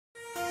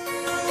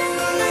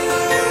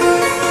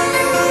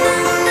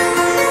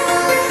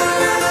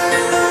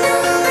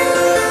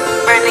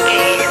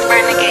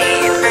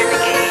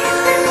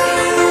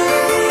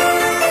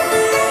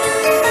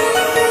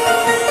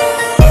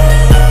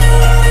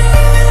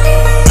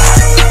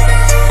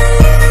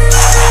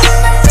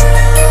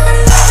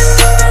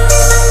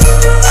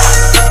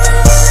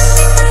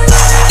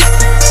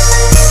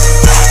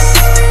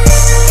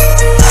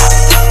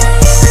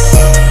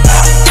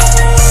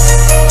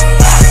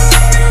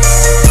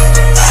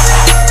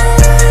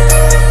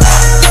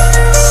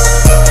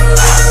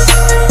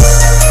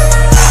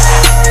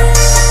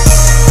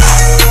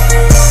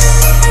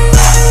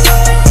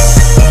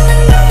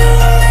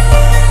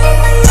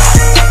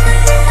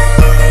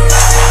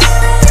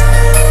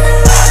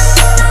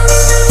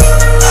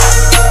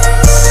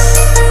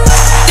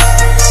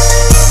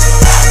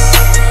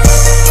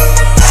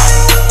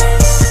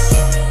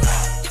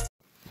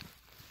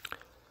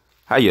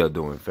How y'all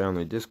doing,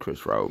 family? This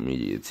Chris Raul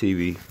Media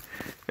TV,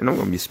 and I'm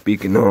gonna be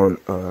speaking on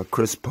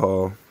Chris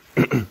Paul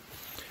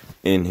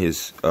and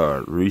his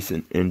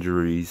recent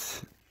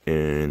injuries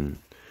and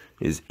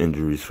his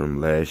injuries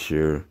from last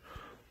year.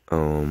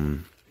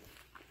 Cause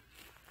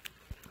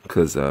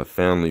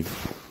family,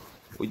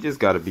 we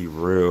just gotta be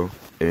real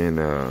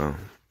and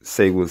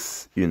say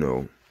what's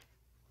it's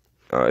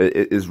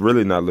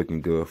really not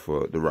looking good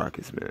for the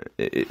Rockets, man.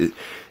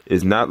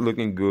 It's not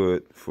looking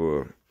good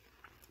for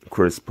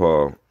Chris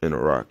Paul and the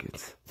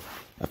Rockets.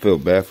 I feel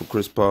bad for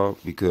Chris Paul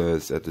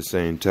because at the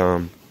same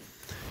time,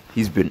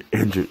 he's been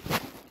injured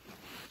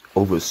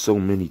over so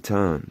many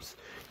times.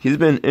 He's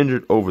been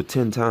injured over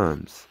 10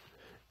 times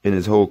in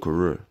his whole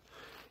career.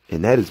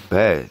 And that is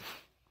bad.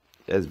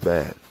 That's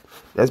bad.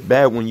 That's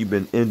bad when you've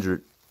been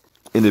injured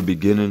in the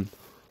beginning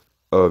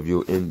of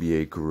your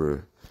NBA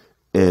career.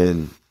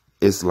 And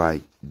it's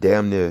like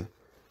damn near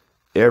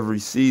every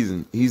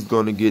season he's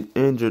going to get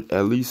injured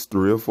at least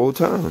 3 or 4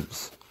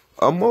 times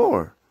or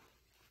more.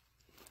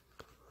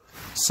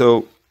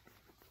 So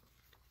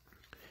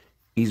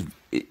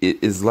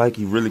it's like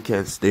he really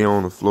can't stay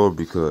on the floor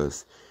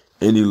because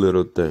any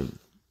little thing,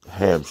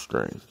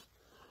 hamstring,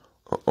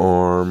 an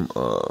arm,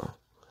 a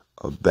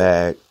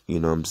back, you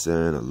know what I'm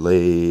saying, a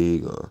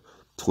leg, a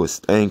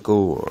twist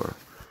ankle, or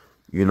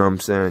you know what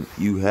I'm saying,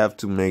 you have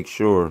to make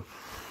sure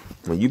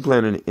when you play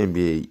in the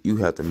NBA, you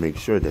have to make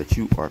sure that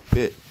you are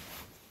fit.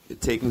 You're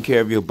taking care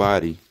of your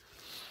body.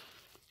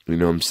 You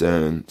know what I'm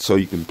saying? So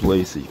you can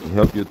play, so you can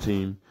help your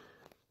team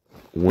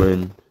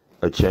win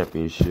a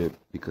championship,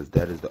 because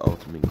that is the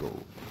ultimate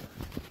goal.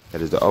 That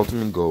is the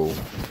ultimate goal.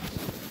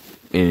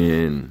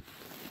 And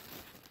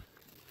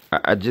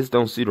I just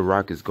don't see the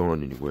Rockets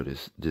going anywhere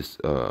this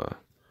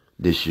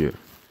year.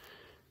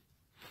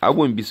 I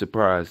wouldn't be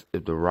surprised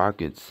if the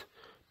Rockets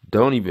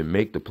don't even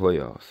make the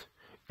playoffs.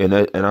 And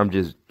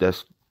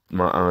that's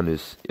my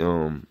honest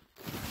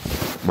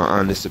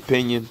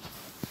opinion.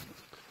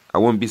 I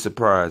wouldn't be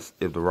surprised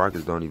if the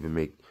Rockets don't even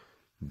make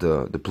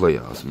the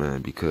playoffs,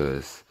 man,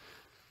 because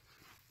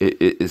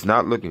it's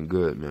not looking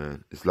good,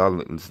 man. It's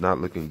not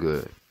looking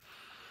good.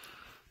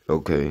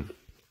 Okay.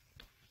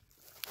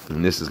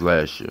 And this is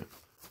last year.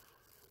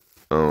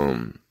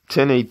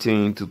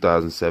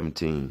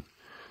 10/18/2017,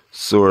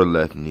 sore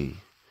left knee.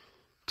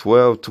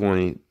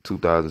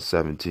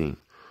 12/20/2017,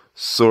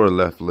 sore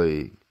left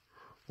leg.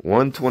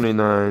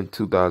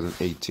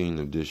 1/29/2018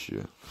 of this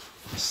year,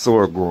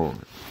 sore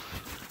groin.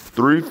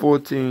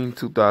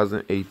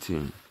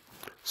 3/14/2018,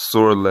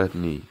 sore left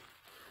knee.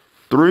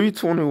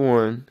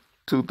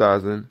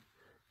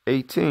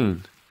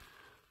 3/21/2018,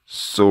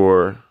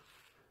 sore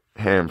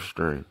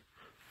hamstring.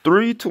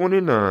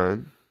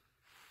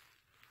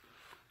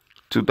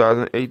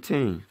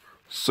 3/29/2018,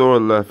 sore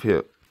left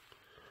hip.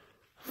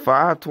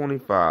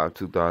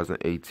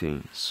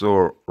 5/25/2018,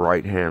 sore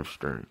right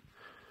hamstring.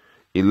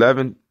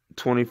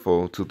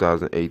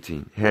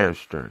 11/24/2018,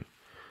 hamstring.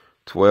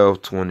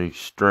 12/20,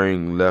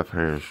 strained left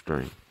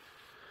hamstring.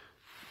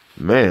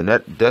 Man,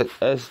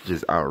 that's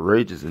just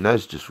outrageous, and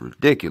that's just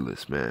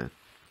ridiculous, man.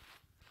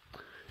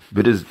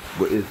 But it's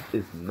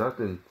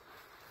nothing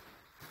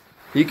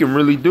he can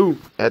really do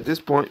at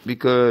this point,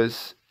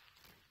 because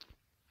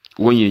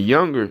when you're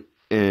younger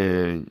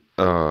and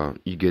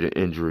you get an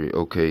injury,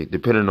 okay,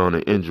 depending on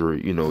the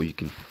injury, you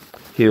can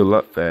heal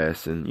up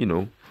fast and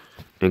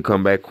and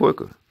come back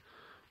quicker.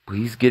 But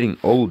he's getting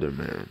older,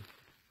 man.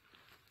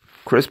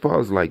 Chris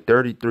Paul's like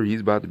 33.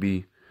 He's about to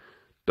be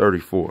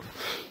 34.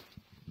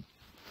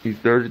 He's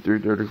 33,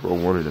 34,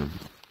 one of them.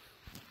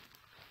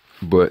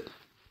 But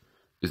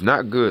it's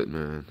not good,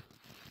 man.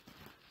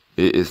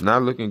 It's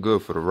not looking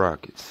good for the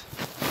Rockets.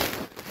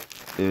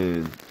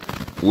 And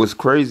what's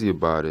crazy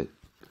about it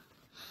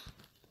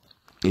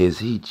is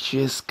he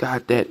just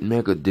got that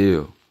mega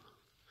deal.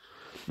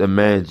 The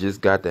man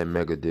just got that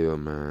mega deal,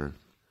 man.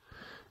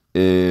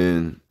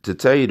 And to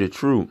tell you the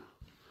truth,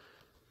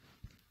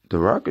 the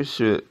Rockets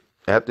should,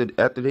 after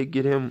they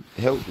get him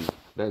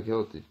back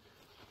healthy,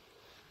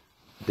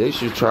 they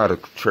should try to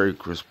trade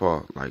Chris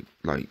Paul.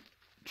 Like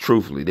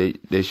truthfully,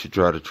 they should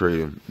try to trade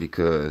him,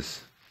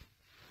 because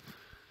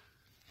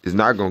it's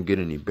not gonna get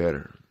any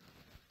better.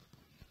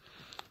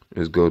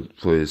 Let's go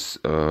for his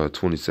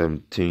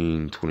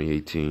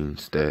 2017-2018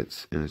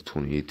 stats and his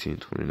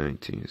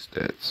 2018-2019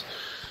 stats.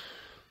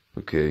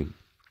 Okay.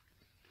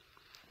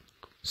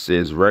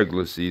 Says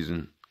regular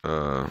season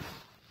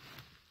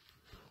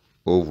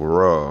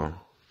overall.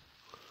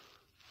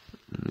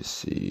 Let me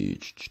see.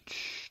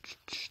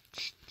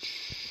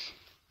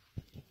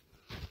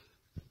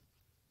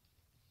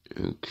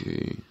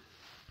 Okay.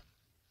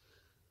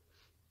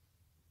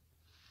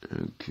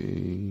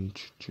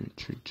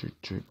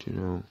 Check it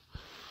out.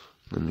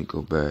 Let me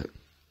go back.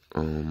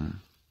 Let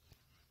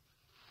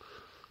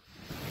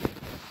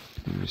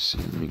me see.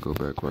 Let me go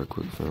back right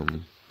quick,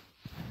 family.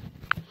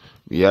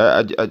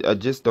 Yeah, I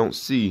just don't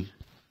see.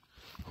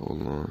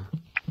 Hold on.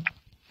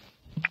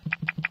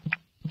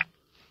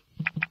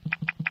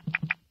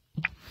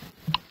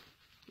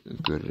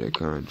 Let's go to that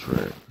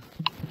contract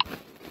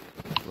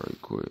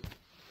right quick.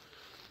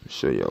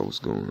 show y'all what's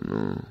going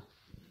on.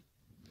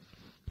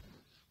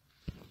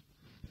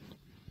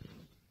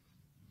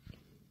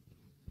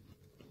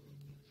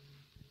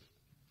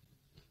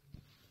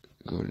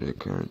 Go to that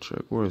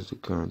contract. Where's the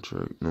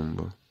contract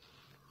number?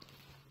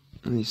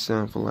 And he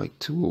signed for like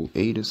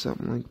 208 or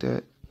something like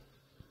that.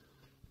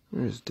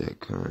 Where's that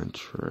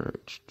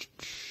contract?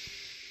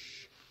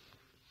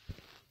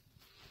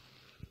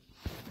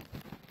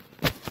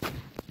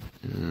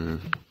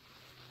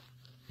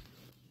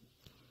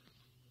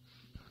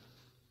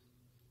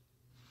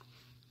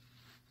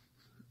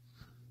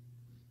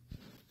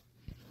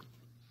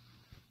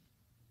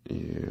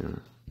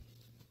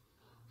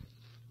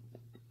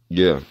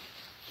 Yeah.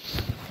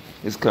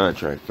 His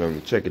contract, family.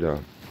 Check it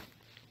out.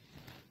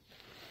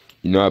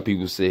 You know how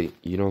people say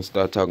you don't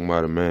start talking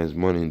about a man's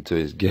money until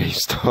his game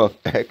start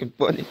acting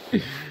funny?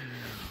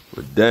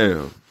 But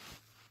damn.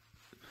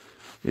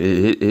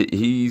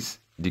 He's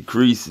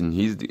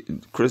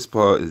decreasing. Chris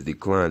Paul is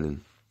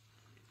declining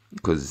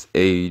because of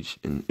age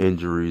and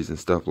injuries and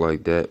stuff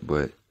like that.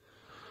 But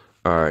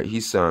all right,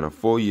 he signed a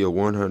 4-year,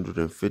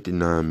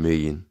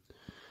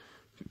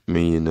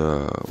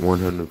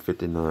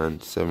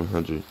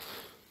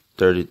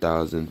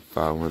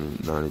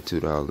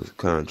 $159,730,592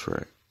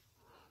 contract,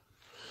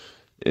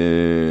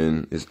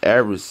 and his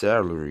average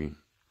salary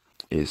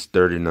is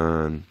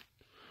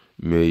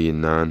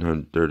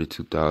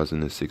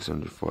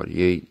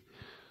 $39,932,648.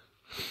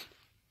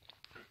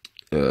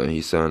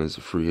 He signed as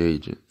a free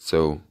agent.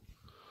 So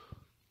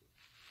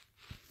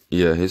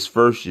yeah, his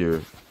first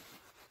year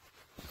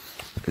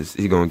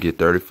he's gonna get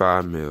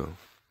 35 mil.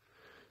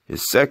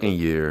 His second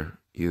year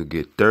he'll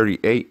get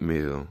 38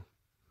 mil.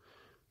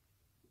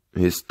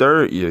 His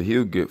third year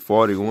he'll get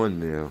 41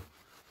 mil.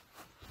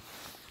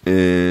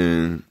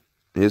 And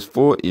his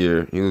fourth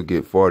year he'll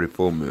get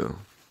 44 mil.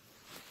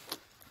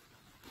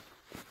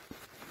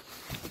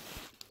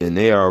 And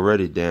they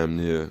already damn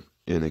near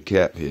in a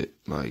cap hit.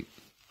 Like,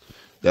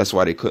 that's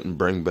why they couldn't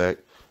bring back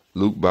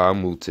Luke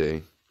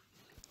Baumute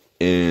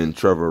and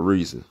Trevor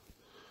Ariza.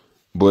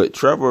 But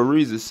Trevor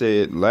Ariza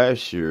said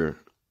last year,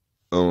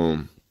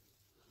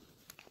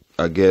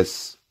 I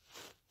guess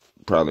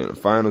probably in the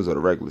finals of the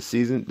regular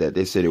season, that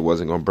they said it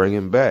wasn't gonna bring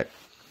him back.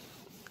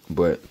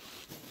 But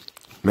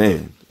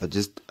man, I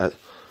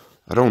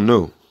don't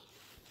know.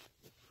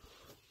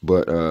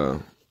 But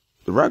the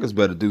Rockets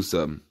better do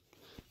something,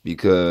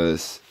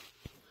 because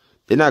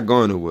they're not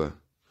going nowhere.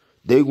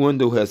 Their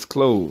window has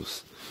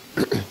closed.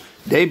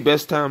 Their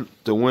best time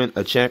to win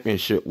a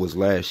championship was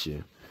last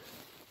year.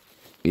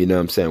 You know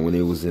what I'm saying? When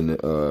they was in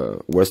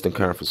the Western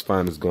Conference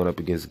Finals going up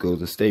against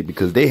Golden State,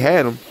 because they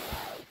had them.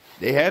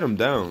 They had them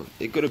down.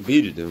 They could have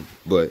beaten them.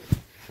 But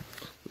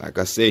like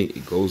I say,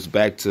 it goes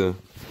back to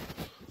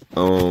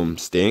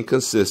staying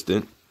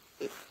consistent.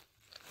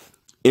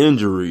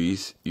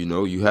 Injuries,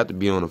 you have to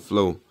be on the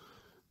flow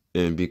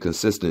and be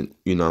consistent,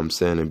 you know what I'm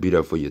saying, and be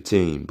there for your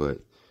team. But,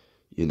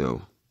 I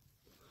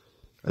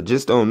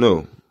just don't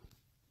know.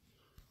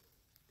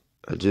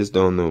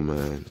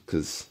 Man,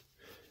 because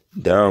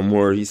Daryl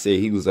Morey, he said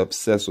he was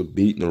obsessed with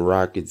beating the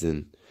Rockets,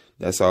 and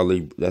that's all they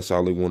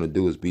want to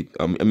do is beat.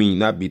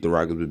 Not beat the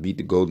Rockets, but beat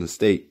the Golden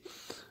State.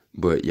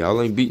 But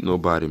y'all ain't beating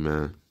nobody,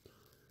 man.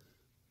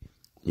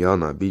 Y'all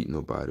not beating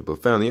nobody.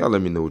 But family, y'all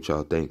let me know what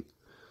y'all think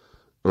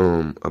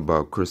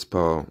about Chris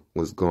Paul,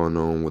 what's going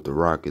on with the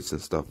Rockets and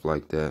stuff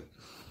like that.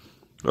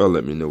 Or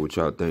let me know what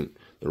y'all think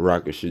the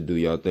Rockets should do.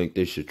 Y'all think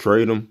they should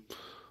trade him,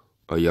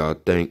 or y'all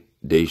think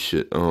they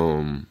should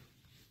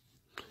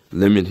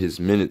limit his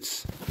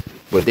minutes?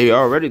 But they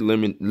already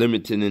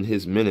limiting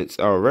his minutes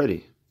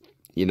already.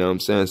 You know what I'm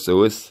saying?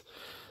 So it's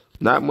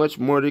not much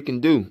more they can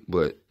do.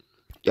 But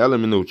y'all let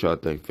me know what y'all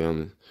think,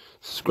 family.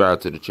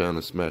 Subscribe to the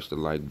channel, smash the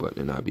like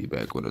button, and I'll be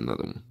back with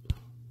another one.